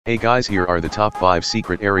Hey guys, here are the top 5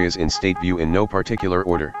 secret areas in Stateview in no particular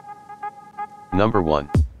order. Number 1.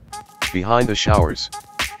 Behind the showers.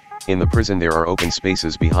 In the prison there are open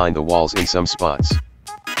spaces behind the walls in some spots.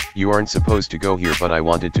 You aren't supposed to go here, but I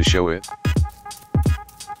wanted to show it.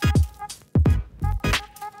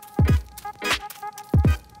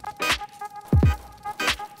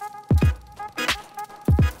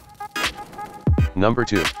 Number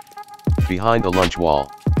 2. Behind the lunch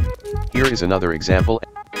wall. Here is another example.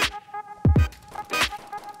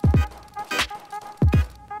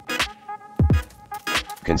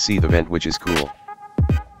 Can see the vent, which is cool.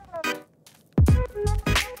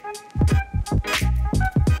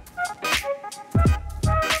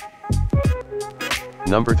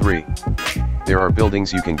 Number 3. There are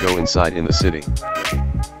buildings you can go inside in the city.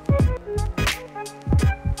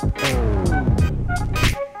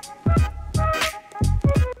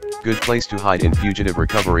 Good place to hide in fugitive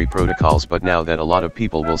recovery protocols, but now that a lot of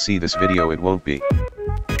people will see this video, it won't be.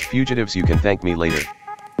 Fugitives, you can thank me later.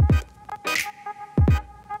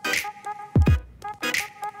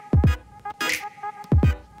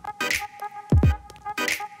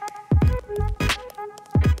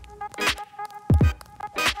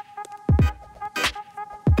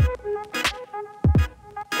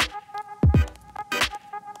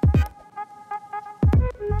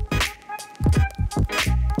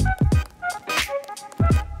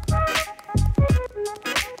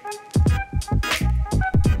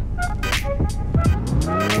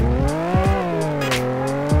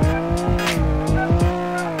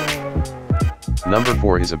 Number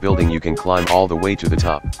 4 is a building you can climb all the way to the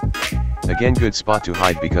top. Again, good spot to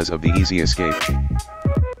hide because of the easy escape.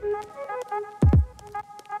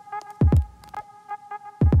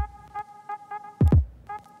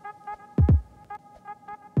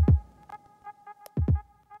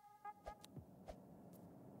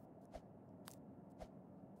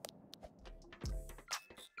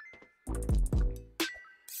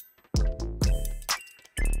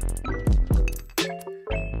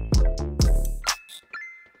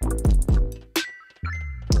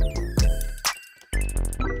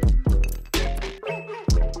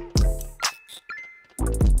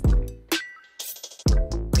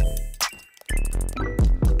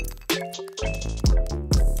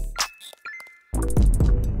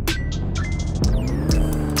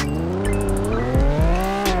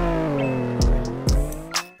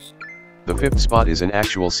 The 5th spot is an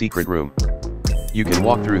actual secret room. You can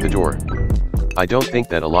walk through the door. I don't think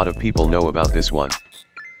that a lot of people know about this one.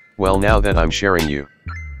 Well, now that I'm sharing, you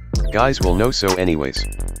guys will know so anyways.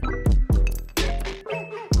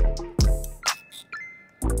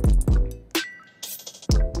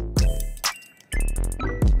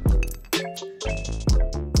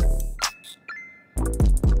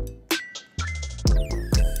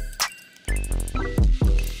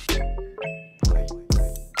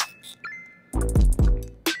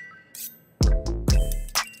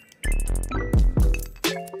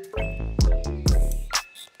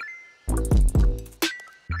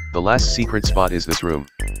 The last secret spot is this room.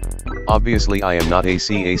 Obviously I am not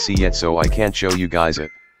AC yet, so I can't show you guys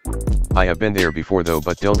it. I have been there before though,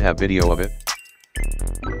 but don't have video of it.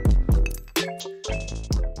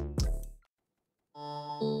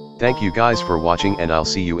 Thank you guys for watching, and I'll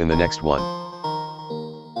see you in the next one.